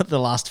the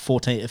last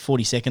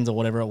 40 seconds or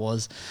whatever it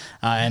was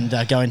and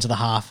go into the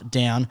half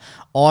down.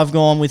 I've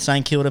gone with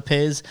St Kilda,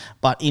 Pez,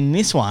 but in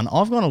this one,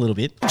 I've gone a little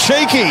bit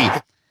Cheeky!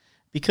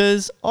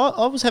 because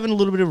I was having a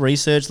little bit of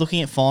research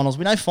looking at finals.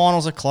 We know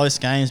finals are close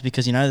games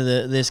because,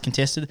 there's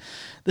contested.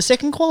 The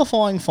second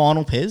qualifying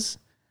final, Pez,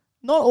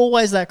 not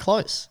always that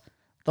close.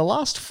 The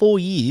last 4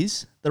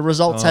 years, the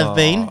results have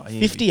been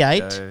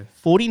 58,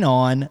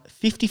 49,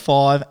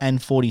 55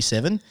 and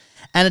 47.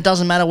 And it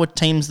doesn't matter what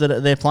teams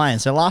that they're playing.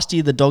 So last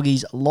year, the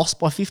Doggies lost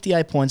by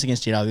 58 points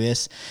against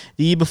GWS.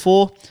 The year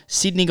before,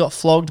 Sydney got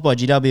flogged by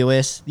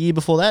GWS. The year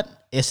before that,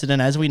 Essendon,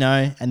 as we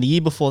know. And the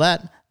year before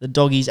that, the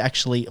Doggies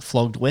actually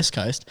flogged West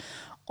Coast.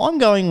 I'm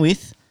going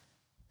with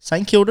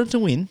St Kilda to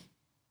win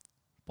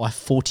by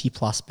 40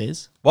 plus,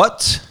 Bez.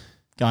 What?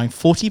 Going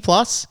 40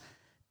 plus,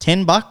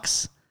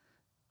 $10.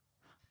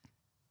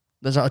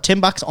 There's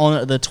 $10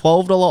 on the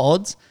 $12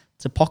 odds.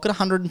 It's a pocket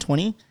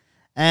 120.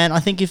 And I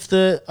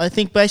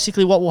think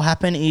basically what will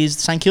happen is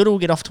St Kilda will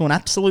get off to an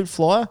absolute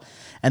flyer,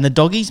 and the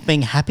Doggies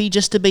being happy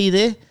just to be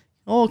there.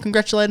 Oh,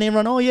 congratulating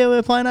everyone. Oh, yeah,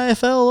 we're playing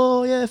AFL.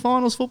 Oh, yeah,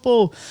 finals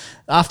football.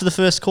 After the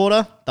first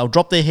quarter, they'll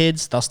drop their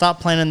heads. They'll start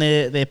planning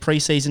their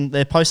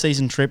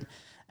postseason trip,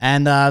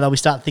 and they'll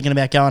start thinking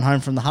about going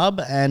home from the hub,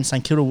 and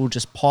St Kilda will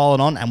just pile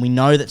it on, and we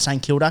know that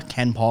St Kilda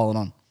can pile it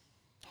on.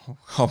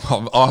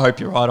 I hope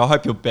you're right. I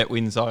hope your bet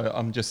wins.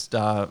 I'm just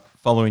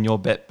following your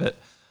bet, but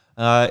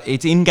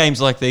it's in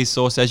games like these,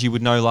 Source, as you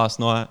would know last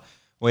night,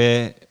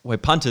 where we're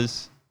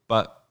punters,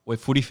 but we're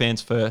footy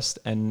fans first,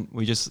 and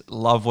we just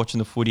love watching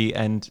the footy,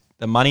 and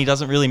the money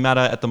doesn't really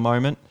matter at the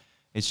moment.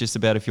 It's just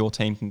about if your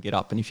team can get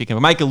up, and if you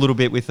can make a little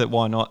bit with it,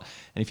 why not?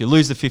 And if you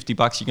lose the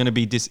 $50, you're going to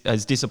be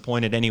as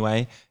disappointed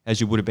anyway as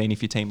you would have been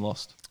if your team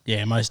lost.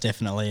 Yeah, most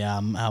definitely.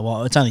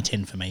 Well, it's only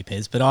 10 for me,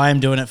 Pez, but I am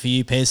doing it for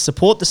you, Pez.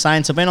 Support the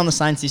Saints. I've been on the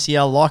Saints this year.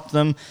 I like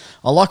them.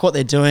 I like what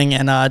they're doing,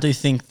 and I do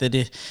think that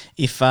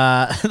if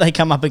they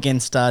come up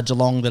against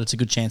Geelong, that it's a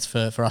good chance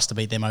for us to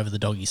beat them over the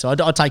Doggies. So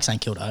I'd take St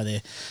Kilda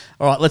there.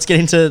 All right, let's get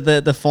into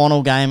the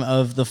final game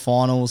of the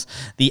finals,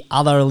 the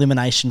other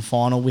elimination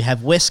final. We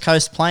have West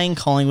Coast playing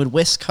Collingwood.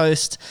 West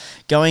Coast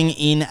going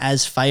in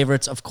as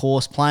favourites, of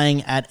course,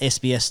 playing at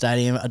SBS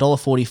Stadium,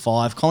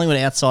 $1.45. Collingwood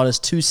outsiders,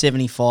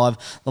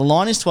 $2.75. The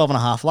line is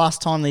 12.5.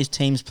 Last time these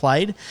teams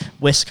played,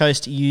 West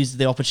Coast used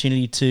the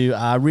opportunity to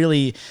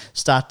really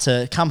start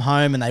to come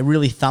home, and they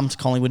really thumped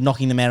Collingwood,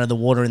 knocking them out of the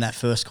water in that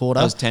first quarter.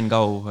 That was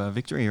 10-goal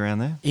victory around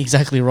there.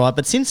 Exactly right.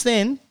 But since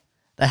then,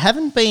 they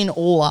haven't been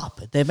all up.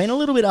 They've been a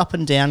little bit up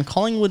and down.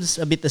 Collingwood's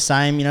a bit the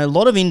same. A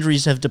lot of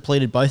injuries have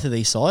depleted both of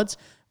these sides.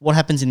 What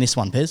happens in this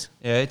one, Pez?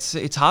 Yeah,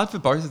 it's hard for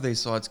both of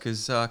these sides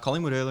because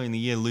Collingwood earlier in the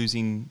year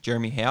losing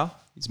Jeremy Howe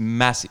is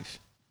massive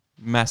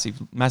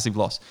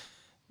loss.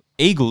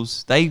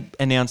 Eagles, they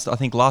announced, I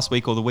think last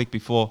week or the week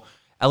before,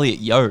 Elliot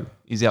Yeo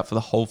is out for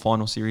the whole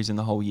final series in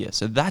the whole year.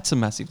 So that's a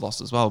massive loss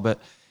as well.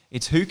 But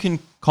it's who can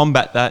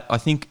combat that. I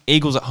think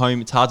Eagles at home,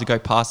 it's hard to go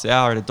past the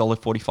hour at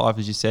 $1.45,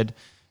 as you said.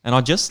 And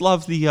I just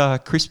love the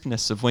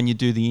crispness of when you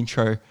do the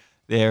intro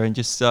there and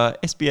just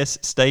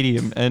SBS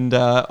Stadium. And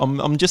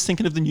I'm just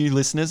thinking of the new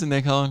listeners and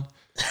they're going,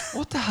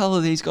 what the hell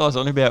are these guys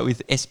on about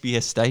with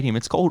SBS Stadium?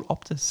 It's called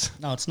Optus.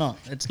 No, it's not.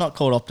 It's not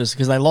called Optus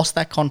because they lost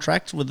that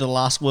contract with the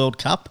last World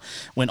Cup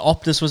when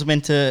Optus was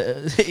meant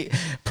to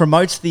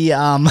promote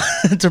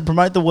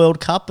the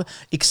World Cup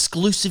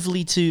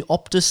exclusively to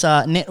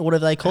Optus Net or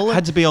whatever they call it. It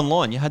had to be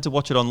online. You had to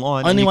watch it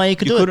online. Only way you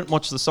could do it. You couldn't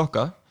watch the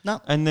soccer. No.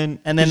 And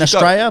then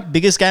Australia,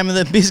 biggest game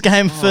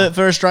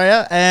for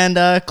Australia,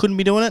 and couldn't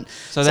be doing it.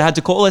 So they had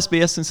to call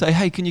SBS and say,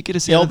 hey, can you get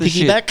us out of this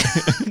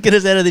shit? Get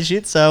us out of this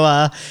shit. So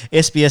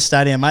SBS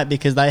Stadium, mate,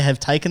 because they have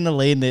taken the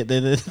lead.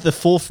 They're the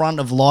forefront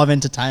of live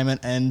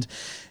entertainment, and,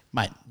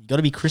 mate, you got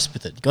to be crisp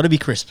with it. You got to be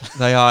crisp.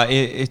 They are.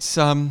 It's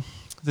the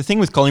thing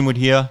with Collingwood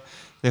here.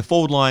 Their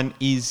forward line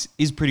is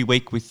pretty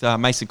weak with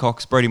Mason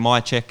Cox, Brody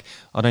Myercheck.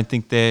 I don't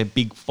think they're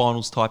big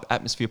finals-type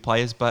atmosphere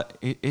players, but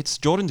it's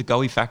Jordan De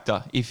Goey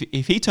factor.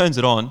 If he turns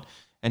it on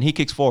and he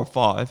kicks 4 or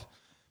 5,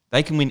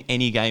 they can win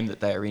any game that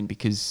they are in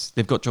because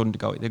they've got Jordan De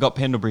Goey. They've got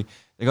Pendlebury.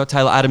 They've got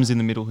Taylor Adams in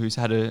the middle,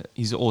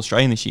 he's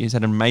All-Australian this year. He's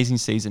had an amazing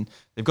season.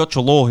 They've got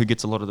Chalor, who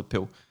gets a lot of the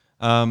pill.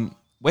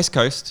 West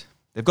Coast,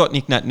 they've got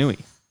Nick Nat-Nui.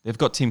 They've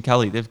got Tim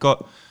Kelly. They've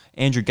got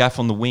Andrew Gaff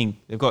on the wing.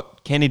 They've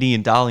got Kennedy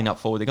and Darling up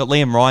forward. They've got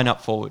Liam Ryan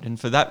up forward. And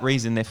for that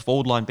reason, their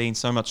forward line being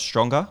so much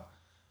stronger,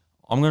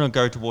 I'm going to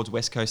go towards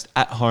West Coast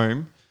at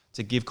home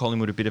to give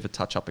Collingwood a bit of a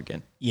touch-up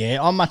again. Yeah,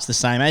 I'm much the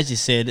same. As you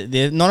said,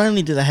 not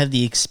only do they have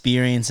the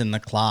experience and the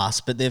class,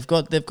 but they've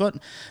got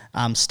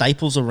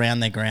staples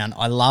around their ground.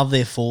 I love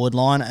their forward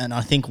line, and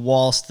I think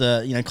whilst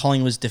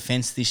Collingwood's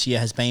defence this year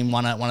has been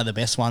one of the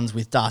best ones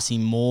with Darcy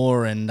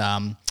Moore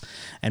and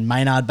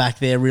Maynard back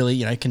there,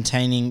 really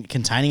containing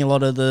a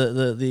lot of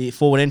the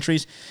forward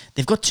entries.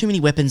 They've got too many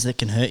weapons that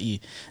can hurt you.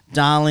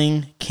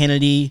 Darling,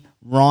 Kennedy,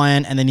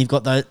 Ryan, and then you've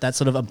got that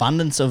sort of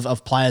abundance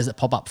of players that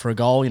pop up for a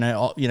goal.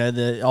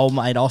 The old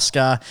mate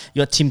Oscar.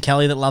 You got Tim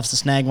Kelly that loves to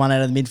snag one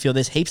out of the midfield.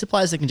 There's heaps of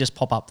players that can just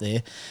pop up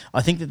there.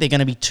 I think that they're going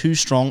to be too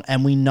strong,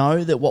 and we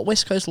know that what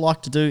West Coast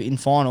like to do in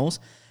finals,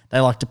 they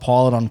like to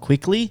pile it on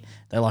quickly.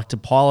 They like to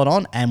pile it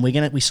on, and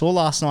we saw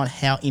last night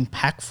how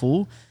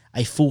impactful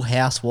a full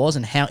house was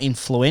and how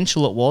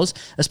influential it was,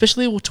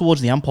 especially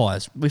towards the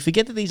umpires. We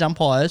forget that these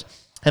umpires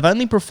have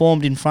only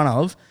performed in front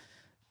of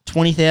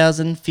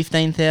 20,000,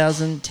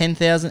 15,000,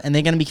 10,000, and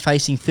they're going to be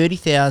facing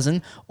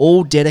 30,000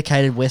 all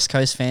dedicated West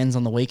Coast fans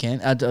on the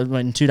weekend,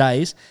 in 2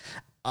 days.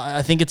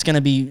 I think it's going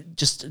to be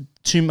just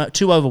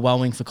too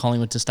overwhelming for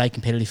Collingwood to stay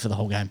competitive for the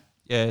whole game.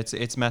 Yeah,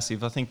 it's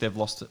massive. I think they've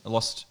lost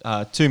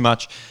too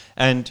much.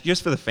 And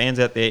just for the fans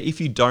out there, if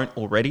you don't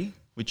already,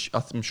 which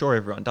I'm sure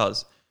everyone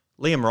does,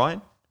 Liam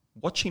Ryan,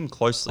 watch him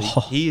closely.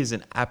 He is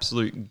an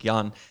absolute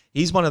gun.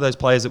 He's one of those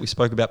players that we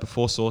spoke about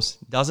before, Sauce.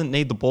 Doesn't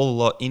need the ball a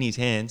lot in his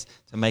hands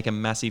to make a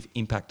massive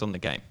impact on the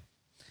game.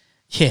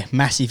 Yeah,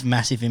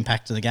 massive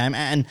impact to the game.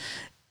 And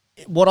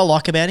what I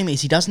like about him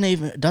is he doesn't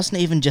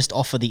even just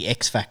offer the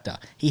X factor.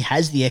 He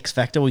has the X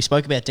factor. We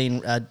spoke about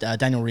Daniel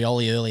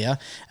Rioli earlier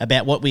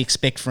about what we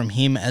expect from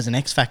him as an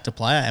X factor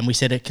player, and we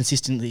said it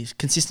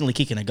consistently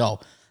kicking a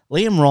goal.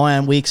 Liam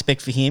Ryan, we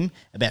expect for him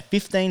about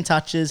 15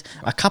 touches,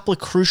 a couple of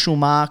crucial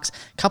marks,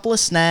 a couple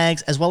of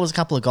snags, as well as a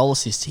couple of goal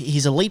assists.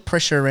 He's elite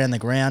pressure around the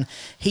ground.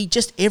 He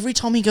just, every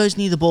time he goes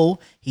near the ball,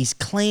 he's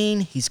clean,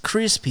 he's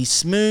crisp, he's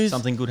smooth.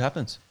 Something good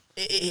happens.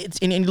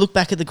 And you look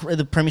back at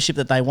the premiership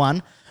that they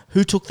won,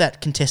 who took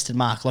that contested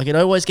mark? Like, it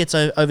always gets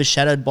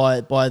overshadowed by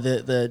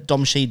the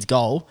Dom Sheed's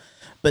goal.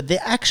 But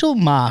the actual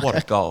mark...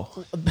 What a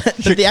goal. But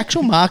the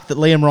actual mark that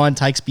Liam Ryan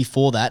takes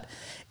before that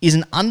is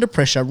an under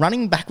pressure,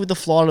 running back with the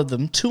flight of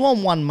them,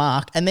 2-on-1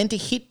 mark, and then to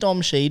hit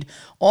Dom Sheed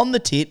on the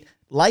tit,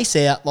 lace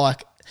out,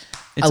 like...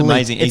 It's elite.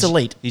 amazing. It's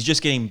elite. He's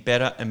just getting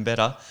better and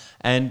better.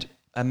 And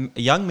a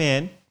young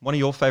man, one of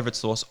your favourite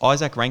Sauce,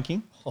 Isaac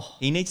Ranking,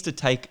 he needs to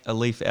take a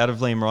leaf out of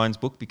Liam Ryan's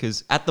book,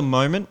 because at the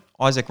moment,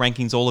 Isaac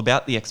Ranking's all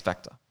about the X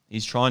factor.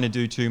 He's trying to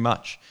do too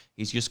much.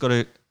 He's just got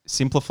to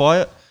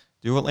simplify it,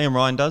 do what Liam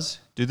Ryan does,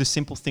 do the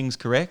simple things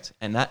correct,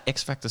 and that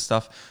X factor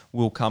stuff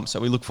will come. So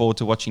we look forward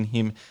to watching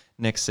him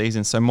next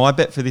season. So my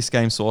bet for this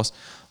game, Sauce,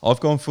 I've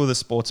gone for the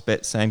sports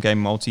bet same game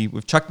multi.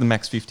 We've chucked the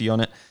max 50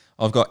 on it.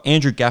 I've got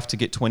Andrew Gaff to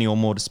get 20 or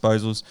more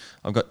disposals.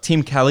 I've got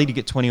Tim Kelly to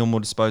get 20 or more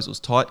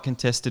disposals. Tight,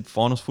 contested,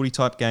 finals footy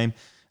type game.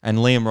 And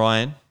Liam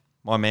Ryan,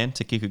 my man,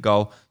 to kick a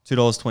goal,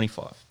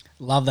 $2.25.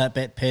 Love that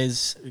bet,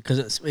 Pez,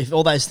 because if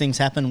all those things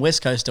happen,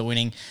 West Coast are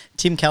winning.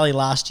 Tim Kelly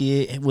last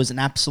year was an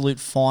absolute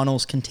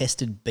finals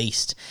contested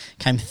beast.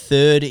 Came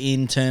third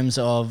in terms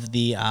of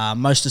the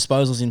most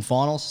disposals in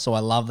finals, so I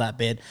love that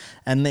bet.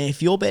 And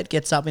if your bet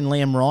gets up and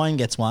Liam Ryan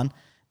gets one,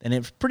 then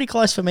it's pretty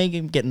close for me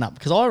getting up,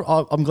 because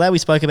I'm glad we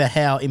spoke about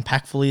how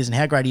impactful he is and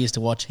how great he is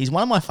to watch. He's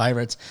one of my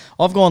favourites.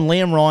 I've gone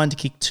Liam Ryan to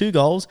kick 2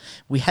 goals.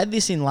 We had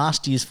this in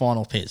last year's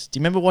final, Pez. Do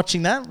you remember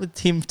watching that with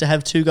him to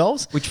have 2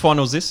 goals? Which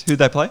final is this? Who'd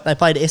they play? They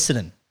played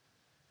Essendon.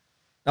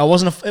 It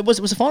was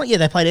a final. Yeah,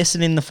 they played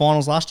Essendon in the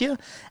finals last year,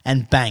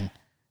 and bang,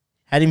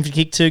 had him to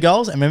kick 2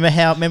 goals. And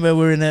remember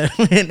we were in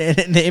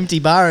the empty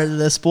bar at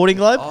the Sporting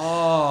Globe.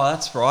 Oh,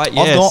 that's right.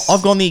 Yes,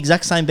 I've gone the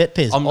exact same bet,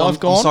 Pez.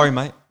 I'm sorry,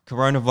 mate.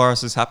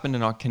 Coronavirus has happened,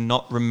 and I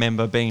cannot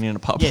remember being in a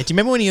pub. Yeah, do you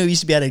remember when you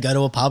used to be able to go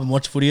to a pub and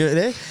watch footy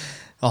there?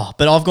 Oh,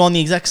 but I've gone the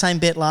exact same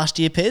bet last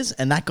year, Pez,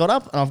 and that got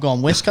up, and I've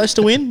gone West Coast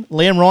to win,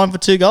 Liam Ryan for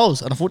 2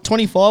 goals, and I've put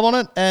 25 on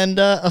it, and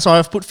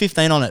I've put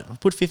 15 on it.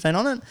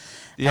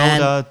 The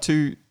old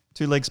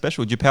two-leg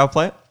special. Did you power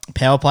play it?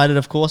 Power played it,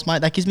 of course,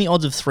 mate. That gives me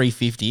odds of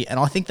 350, and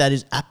I think that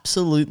is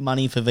absolute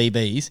money for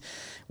VBs.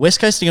 West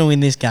Coast are going to win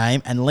this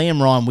game, and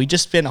Liam Ryan, we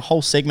just spent a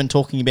whole segment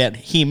talking about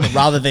him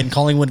rather than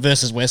Collingwood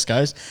versus West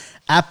Coast.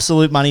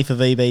 Absolute money for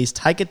VBs.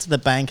 Take it to the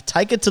bank,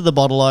 take it to the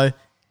bottle-o,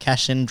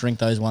 cash in, drink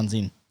those ones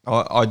in.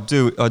 I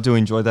do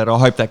enjoy that. I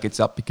hope that gets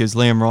up, because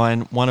Liam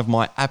Ryan, one of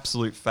my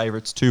absolute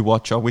favourites to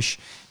watch. I wish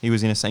he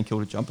was in a St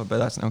Kilda jumper, but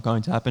that's not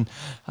going to happen.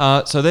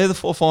 So they're the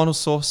 4 finals,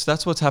 Sauce.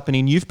 That's what's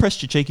happening. You've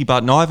pressed your cheeky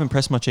button. I haven't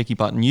pressed my cheeky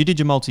button. You did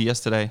your multi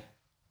yesterday.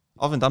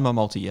 I haven't done my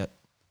multi yet.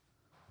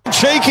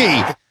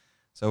 Cheeky!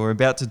 So we're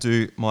about to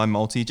do my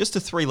multi. Just a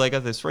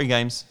 3-legger. There's 3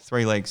 games,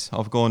 3 legs.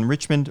 I've gone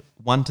Richmond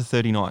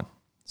 1-39.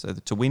 So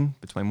to win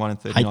between 1 and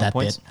 39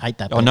 points. Hate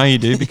that I bet. know you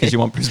do, because you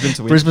want Brisbane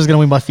to win. Brisbane's going to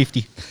win by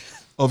 50.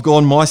 I've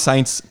gone my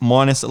Saints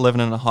minus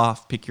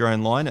 11.5. Pick your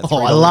own line. At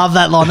 $3. I love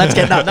that line. That's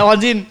getting up. That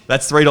one's in.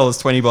 That's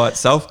 $3.20 by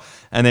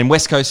itself. And then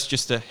West Coast,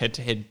 just a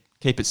head-to-head.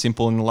 Keep it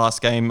simple in the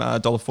last game,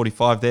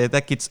 $1.45 there.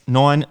 That gets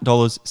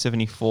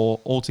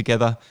 $9.74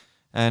 altogether.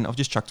 And I've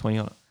just chucked 20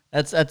 on it.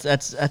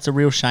 That's a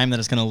real shame that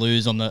it's going to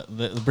lose on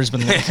the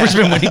Brisbane winning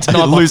tonight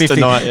by Lose 50.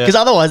 tonight, yeah. Because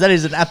otherwise, that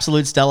is an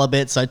absolute stellar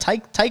bet. So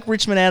take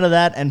Richmond out of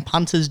that, and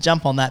punters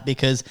jump on that,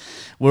 because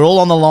we're all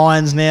on the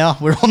Lions now.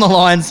 We're on the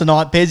Lions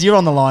tonight. Pez, you're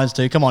on the Lions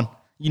too. Come on.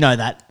 You know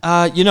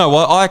that. You know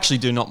what? I actually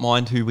do not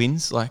mind who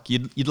wins. Like,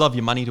 you'd love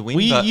your money to win.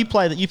 Well, but you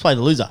play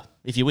the loser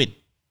if you win.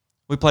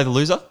 we play the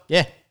loser?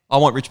 Yeah. I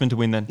want Richmond to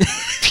win then.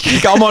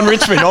 I'm on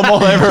Richmond. I'm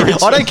all over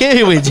Richmond. I don't care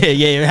who wins.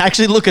 Yeah.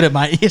 Actually, look at it,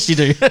 mate. Yes, you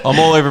do. I'm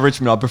all over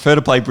Richmond. I prefer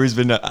to play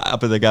Brisbane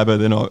up at the Gabba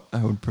than I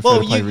would prefer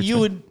to play Richmond. You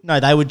would... No,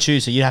 they would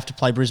choose, so you'd have to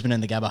play Brisbane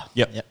and the Gabba.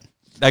 Yep.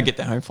 They get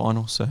their home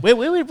final, so... Where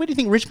do you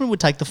think Richmond would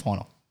take the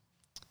final?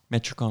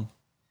 Metricon.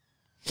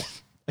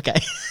 Okay.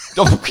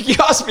 You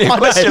asked me a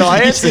question,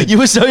 I answered. You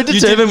were so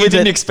determined with it. You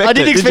didn't expect I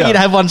didn't it, expect did you to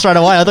have one straight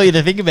away. I thought you had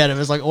to think about it. It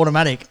was like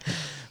automatic.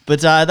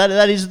 But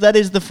that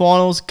is the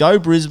finals. Go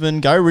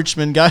Brisbane, go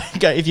Richmond, go.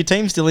 If your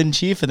team's still in,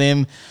 cheer for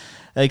them,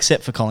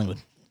 except for Collingwood.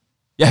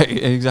 Yeah,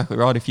 exactly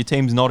right. If your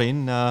team's not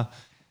in,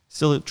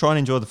 still try and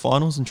enjoy the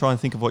finals and try and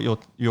think of what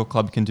your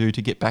club can do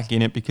to get back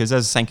in it. Because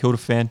as a St Kilda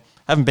fan,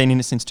 haven't been in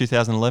it since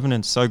 2011,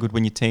 and it's so good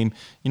when your team,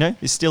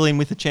 is still in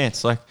with a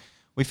chance. Like,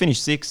 we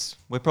finished 6th.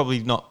 We're probably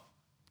not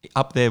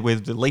up there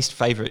with the least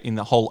favourite in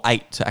the whole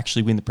 8 to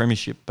actually win the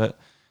premiership, but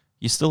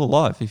you're still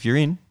alive. If you're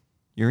in,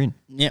 you're in.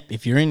 Yep,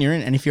 if you're in, you're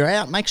in. And if you're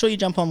out, make sure you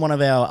jump on one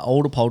of our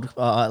older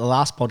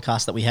last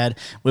podcasts that we had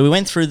where we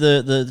went through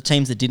the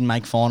teams that didn't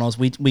make finals.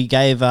 We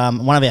gave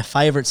one of our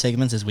favourite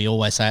segments, as we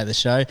always say at the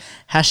show,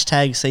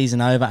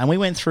 #season over, and we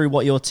went through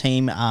what your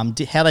team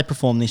did, how they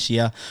performed this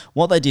year,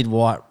 what they did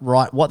right,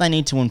 what they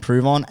need to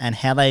improve on, and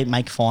how they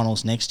make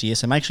finals next year.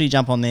 So make sure you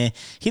jump on there,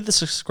 hit the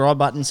subscribe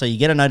button so you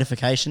get a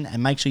notification,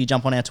 and make sure you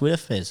jump on our Twitter,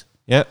 Fez.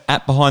 Yeah,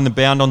 at Behind the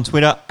Bound on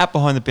Twitter, at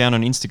Behind the Bound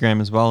on Instagram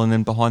as well, and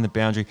then Behind the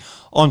Boundary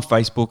on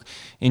Facebook.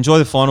 Enjoy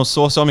the final,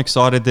 Sauce. I'm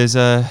excited. There's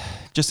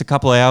just a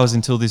couple of hours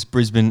until this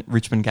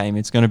Brisbane-Richmond game.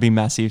 It's going to be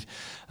massive.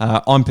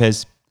 I'm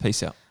Pez.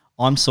 Peace out.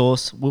 I'm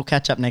Sauce. We'll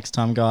catch up next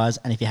time, guys.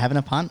 And if you're having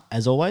a punt,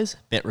 as always,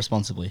 bet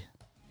responsibly.